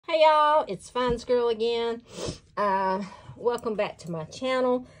Hey y'all, it's Finds Girl again. Welcome back to my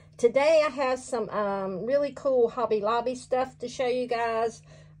channel. Today I have some really cool Hobby Lobby stuff to show you guys.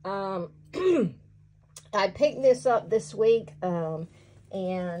 I picked this up this week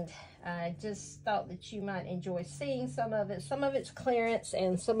and I just thought that you might enjoy seeing some of it. Some of it's clearance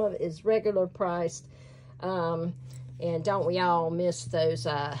and some of it is regular priced. And don't we all miss those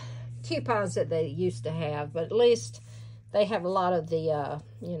coupons that they used to have, but at least they have a lot of the,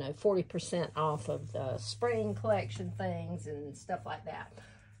 40% off of the spring collection things and stuff like that.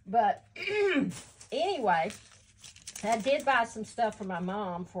 But anyway, I did buy some stuff for my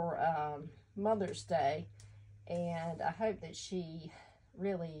mom for Mother's Day, and I hope that she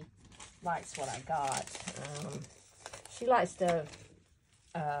really likes what I got. She likes to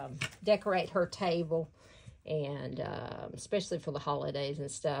decorate her table, and especially for the holidays and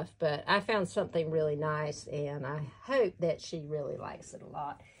stuff. But I found something really nice, and I hope that she really likes it a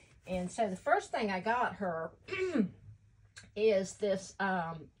lot. And so the first thing I got her is this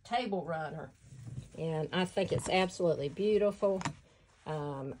table runner, and I think it's absolutely beautiful.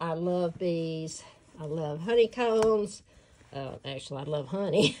 I love bees. I love honeycombs. Actually, I love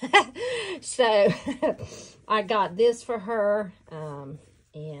honey. So I got this for her,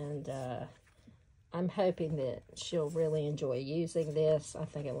 and I'm hoping that she'll really enjoy using this. I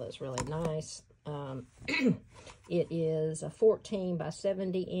think it looks really nice. It is a 14 by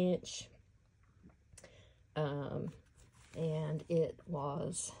 70 inch. And it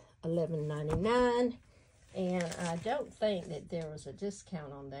was $11.99. And I don't think that there was a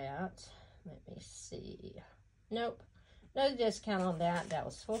discount on that. Let me see. Nope. No discount on that. That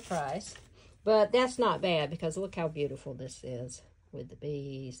was full price. But that's not bad because look how beautiful this is, with the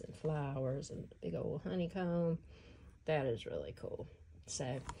bees and flowers and the big old honeycomb. That is really cool.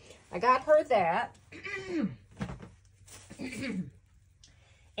 So I got her that.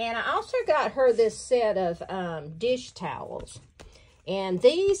 And I also got her this set of dish towels. And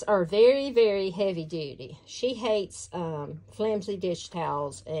these are very, very heavy duty. She hates flimsy dish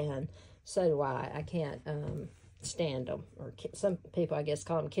towels, and so do I. I can't stand them. Or some people, I guess,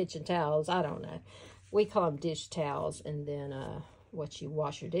 call them kitchen towels. I don't know. We call them dish towels, and then what you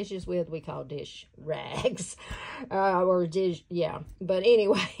wash your dishes with, we call dish rags. Or dish, yeah. But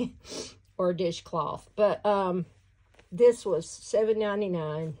anyway, or dishcloth. But this was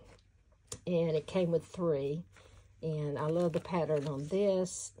 $7.99, and it came with 3. And I love the pattern on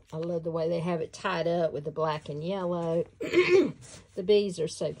this. I love the way they have it tied up with the black and yellow. The bees are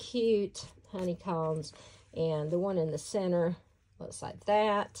so cute. Honeycombs. And the one in the center looks like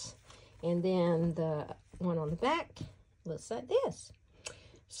that. And then the one on the back looks like this.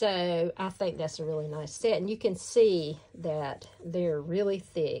 So I think that's a really nice set. And you can see that they're really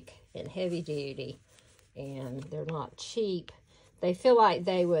thick and heavy duty. And they're not cheap. They feel like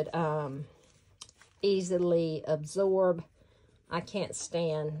they would easily absorb. I can't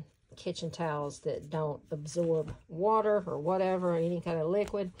stand kitchen towels that don't absorb water or whatever, or any kind of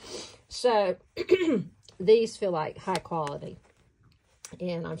liquid. So these feel like high quality.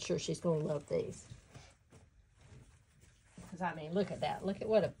 And I'm sure she's going to love these. Because, I mean, look at that. Look at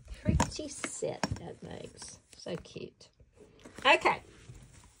what a pretty set that makes. So cute. Okay.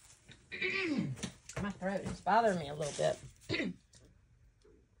 My throat is bothering me a little bit.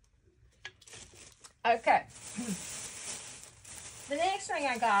 Okay. The next thing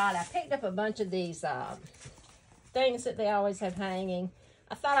I got, I picked up a bunch of these things that they always have hanging.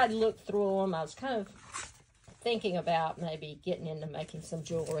 I thought I'd look through them. I was kind of thinking about maybe getting into making some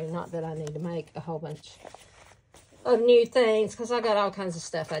jewelry. Not that I need to make a whole bunch of new things, because I got all kinds of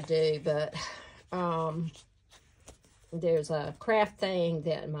stuff I do. But there's a craft thing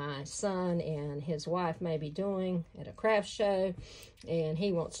that my son and his wife may be doing at a craft show, and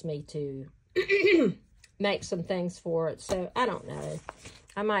he wants me to make some things for it. So I don't know.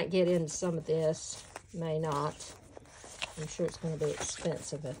 I might get into some of this, may not. I'm sure it's going to be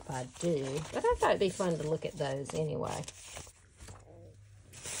expensive if I do, but I thought it'd be fun to look at those anyway.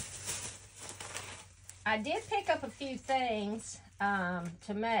 I did pick up a few things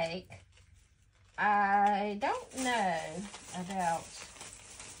to make. I don't know about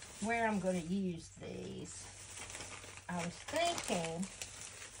where I'm going to use these. I was thinking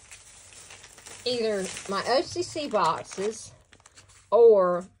either my OCC boxes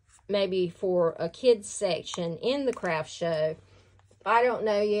or maybe for a kids section in the craft show. I don't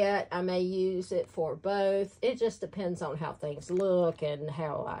know yet. I may use it for both. It just depends on how things look and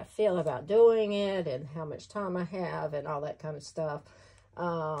how I feel about doing it and how much time I have and all that kind of stuff.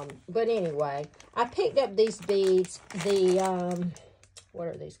 But anyway, I picked up these beads. The, what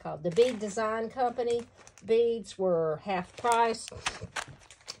are these called? The Bead Design Company beads were half price.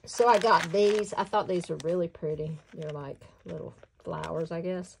 So So I got these. I thought these were really pretty. They're like little flowers, I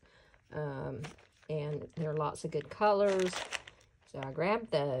guess. And there are lots of good colors. So I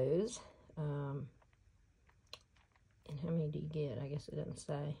grabbed those. And how many do you get? I guess it doesn't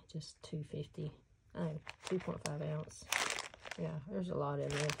say. Just 250. Oh, 2.5 ounce. Yeah, there's a lot in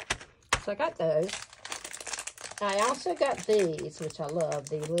there. So I got those. I also got these, which I love.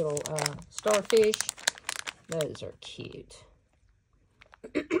 The little starfish. Those are cute.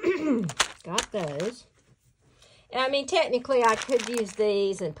 Got those. And I mean, technically, I could use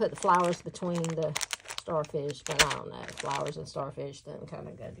these and put the flowers between the starfish, but I don't know. Flowers and starfish doesn't kind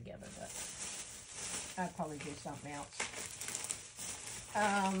of go together, but I'd probably do something else.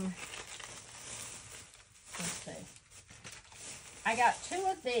 Let's see. I got 2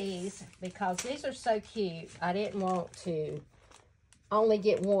 of these because these are so cute. I didn't want to only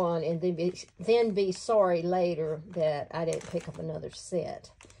get one and then be sorry later that I didn't pick up another set.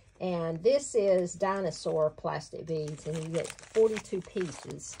 And this is dinosaur plastic beads, and you get 42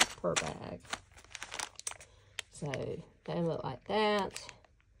 pieces per bag. So they look like that.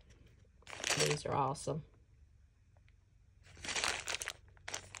 These are awesome.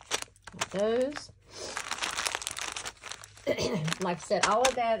 Like those. Like I said, all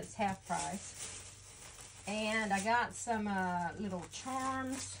of that is half price. And I got some little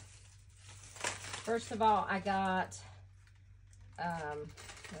charms. First of all, I got,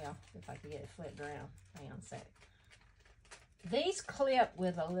 well, if I can get it flipped around. Hang on a sec. These clip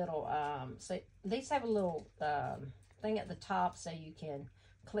with a little, so these have a little thing at the top so you can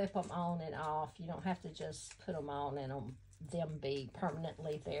clip them on and off. You don't have to just put them on and them be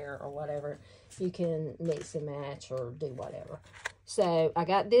permanently there or whatever. You can mix and match or do whatever. So I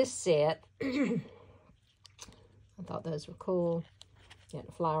got this set. I thought those were cool. Got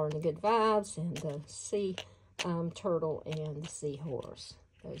the flower and the good vibes, and the sea turtle and the seahorse.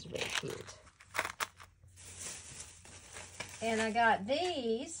 Those are very cute. And I got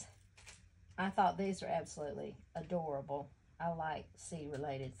these. I thought these were absolutely adorable. I like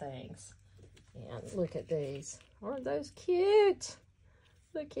sea-related things. And look at these. Aren't those cute?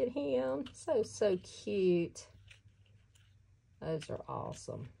 Look at him. So, so cute. Those are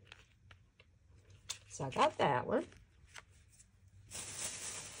awesome. So I got that one.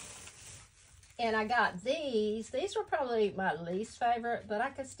 And I got these. These were probably my least favorite, but I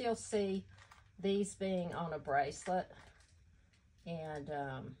could still see these being on a bracelet. And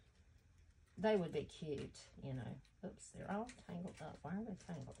they would be cute, you know. Oops, they're all tangled up. Why are they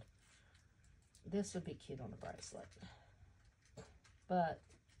tangled? This would be cute on a bracelet. But,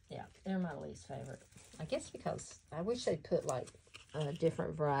 yeah, they're my least favorite. I guess because I wish they'd put, like, a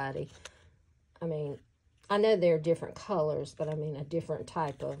different variety. I mean, I know they're different colors, but I mean a different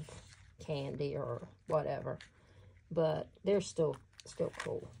type of candy or whatever. But they're still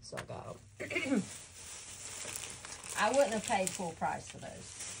cool, so I got them. I wouldn't have paid full price for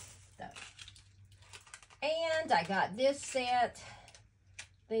those, though. And I got this set.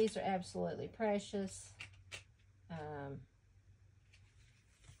 These are absolutely precious.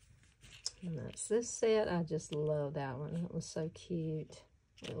 And that's this set. I just love that one. It was so cute.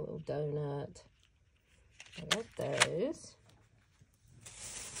 A little donut. I got those.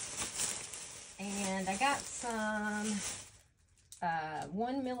 And I got some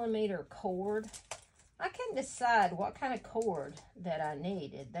 1mm cord. I couldn't decide what kind of cord that I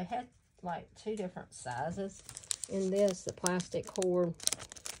needed. They had like 2 different sizes in this, the plastic cord.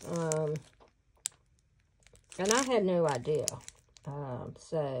 And I had no idea.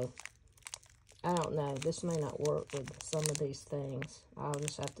 So, I don't know. This may not work with some of these things. I'll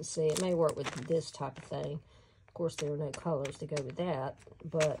just have to see. It may work with this type of thing. Of course, there are no colors to go with that.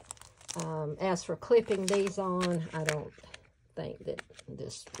 But as for clipping these on, I don't think that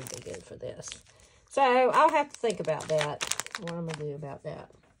this would be good for this. So, I'll have to think about that. What I'm going to do about that.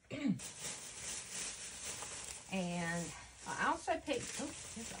 And I also picked... Oh,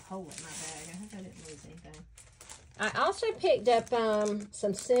 there's a hole in my bag. I hope I didn't lose anything. I also picked up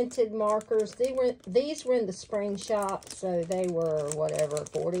some scented markers. These were in the spring shop, so they were, whatever,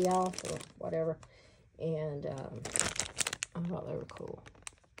 40 off or whatever. And I thought they were cool.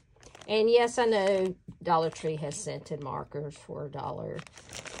 And yes, I know Dollar Tree has scented markers for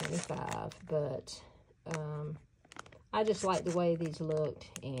 $1.25, but I just like the way these looked,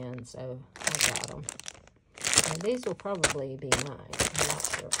 and so I got them. And these will probably be mine. I'm not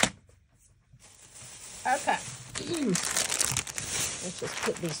sure. Okay. Let's just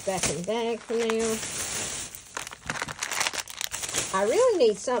put these back in the bag for now. I really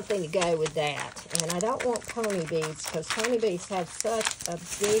need something to go with that. And I don't want pony beads because pony beads have such a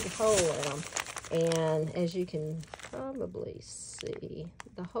big hole in them. And as you can probably see,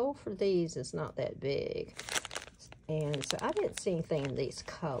 the hole for these is not that big. And so I didn't see anything in these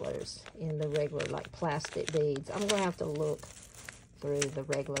colors in the regular, like, plastic beads. I'm going to have to look through the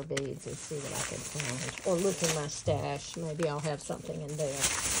regular beads and see what I can find. Or look in my stash. Maybe I'll have something in there.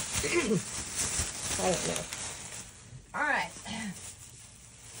 I don't know. All right.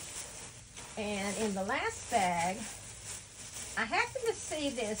 And in the last bag, I happened to see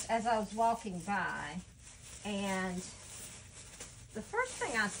this as I was walking by. And the first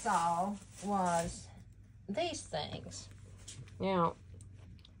thing I saw was these things. Now,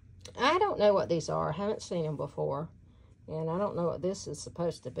 I don't know what these are. I haven't seen them before. And I don't know what this is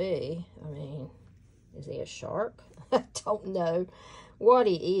supposed to be. I mean, is he a shark? I don't know what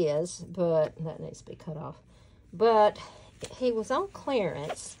he is, but that needs to be cut off. But he was on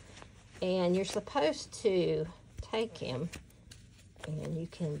clearance, and you're supposed to take him, and you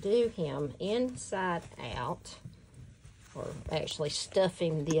can do him inside out, or actually stuff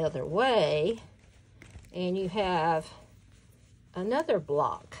him the other way, and you have another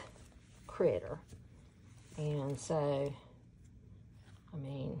block critter. And so, I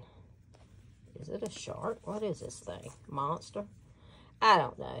mean, is it a shark? What is this thing? Monster? I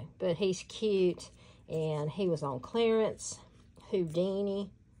don't know, but he's cute, and he was on clearance. Houdini.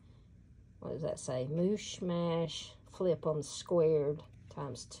 What does that say? Moosh Mash Flip 'em Squared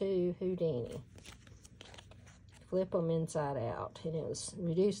 ×2 Houdini. Flip them inside out, and it was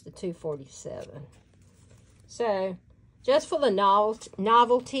reduced to $2.47. So, just for the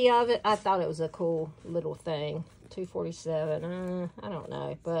novelty of it, I thought it was a cool little thing. $2.47, I don't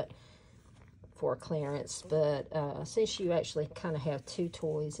know, but for clearance. But since you actually kind of have two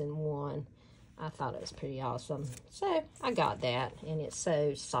toys in one, I thought it was pretty awesome. So I got that, and it's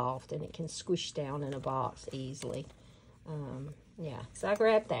so soft, and it can squish down in a box easily. Yeah, so I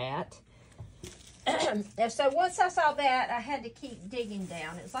grabbed that. And so once I saw that, I had to keep digging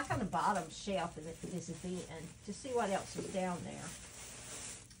down. It was like on the bottom shelf in this bin to see what else was down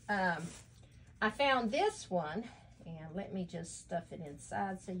there. I found this one, and let me just stuff it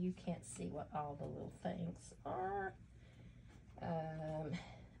inside so you can't see what all the little things are.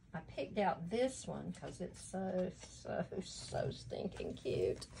 I picked out this one because it's so stinking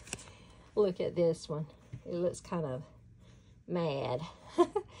cute. Look at this one. It looks kind of mad.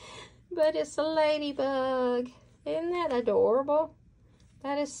 But it's a ladybug. Isn't that adorable?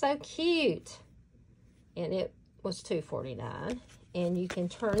 That is so cute. And it was $2.49. And you can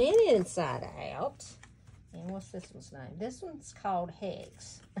turn it inside out. And what's this one's name? This one's called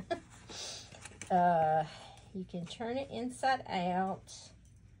Hex. You can turn it inside out.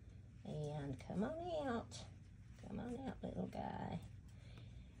 And come on out. Come on out, little guy.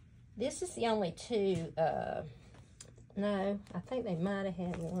 This is the only two... no, I think they might have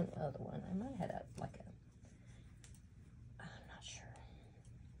had one other one. They might have had I'm not sure.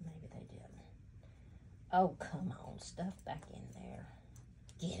 Maybe they didn't. Oh, come on. Stuff back in there.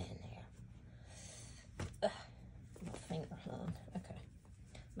 Get in there. My finger hung. Okay.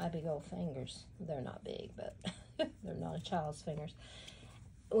 My big old fingers. They're not big, but they're not a child's fingers.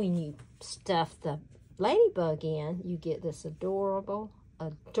 When you stuff the ladybug in, you get this adorable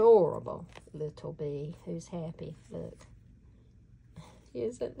little bee who's happy. Look.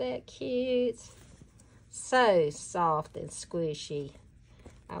 Isn't that cute? So soft and squishy.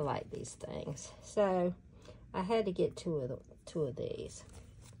 I like these things. So I had to get two of these.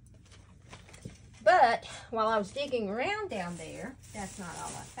 But while I was digging around down there, that's not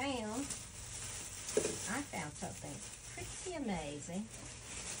all I found. I found something pretty amazing.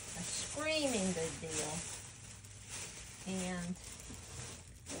 A screaming good deal. And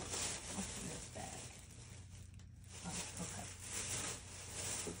what's in this bag? Oh, okay.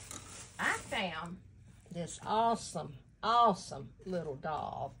 I found this awesome little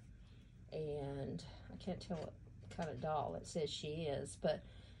doll. And I can't tell what kind of doll it says she is, but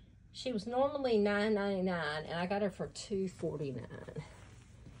she was normally $9.99, and I got her for $2.49.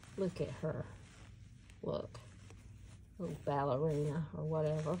 Look at her. Look. Little ballerina or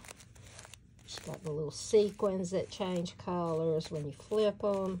whatever. She's got the little sequins that change colors when you flip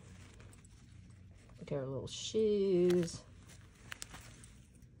them. Look at her little shoes.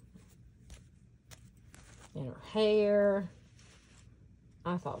 And her hair.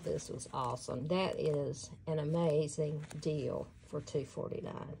 I thought this was awesome. That is an amazing deal for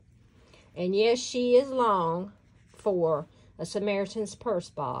 $2.49. And yes, she is long for a Samaritan's Purse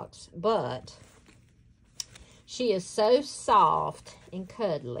box, but she is so soft and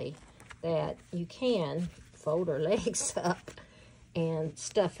cuddly that you can fold her legs up and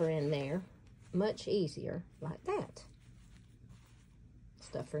stuff her in there much easier like that.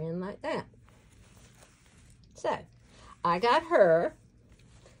 Stuff her in like that. So, I got her,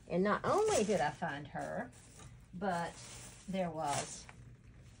 and not only did I find her, but there was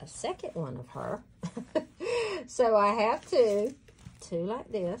a second one of her. So I have two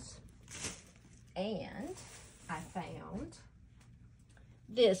like this, and I found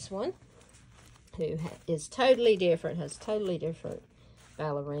this one, who is totally different, has totally different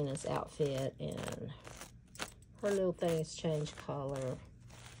ballerina's outfit, and her little things change color,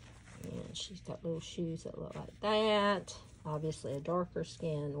 and she's got little shoes that look like that, obviously a darker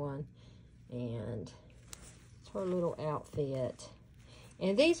skinned one, and it's her little outfit.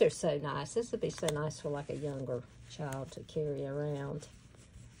 And these are so nice. This would be so nice for like a younger child to carry around.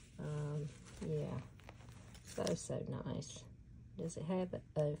 Yeah, so nice. Does it have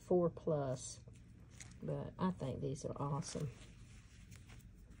a 4+? But I think these are awesome.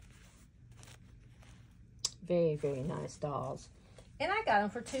 Very, very nice dolls. And I got them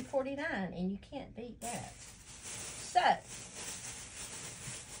for $2.49, and you can't beat that. So,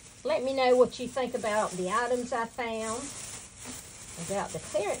 let me know what you think about the items I found, about the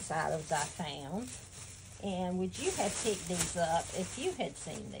clearance items I found, and would you have picked these up if you had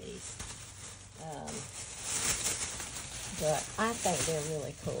seen these? But I think they're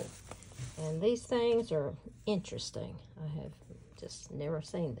really cool. And these things are interesting. I have just never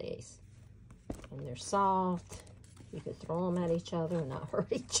seen these. And they're soft. You could throw them at each other and not hurt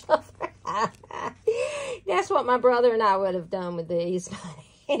each other. That's what my brother and I would have done with these.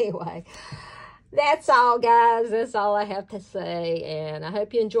 Anyway, that's all, guys. That's all I have to say. And I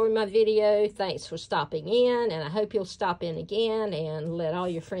hope you enjoyed my video. Thanks for stopping in. And I hope you'll stop in again and let all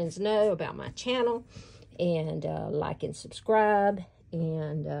your friends know about my channel. And like and subscribe.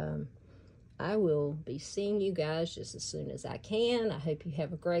 And I will be seeing you guys just as soon as I can. I hope you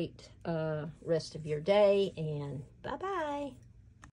have a great rest of your day. And bye-bye.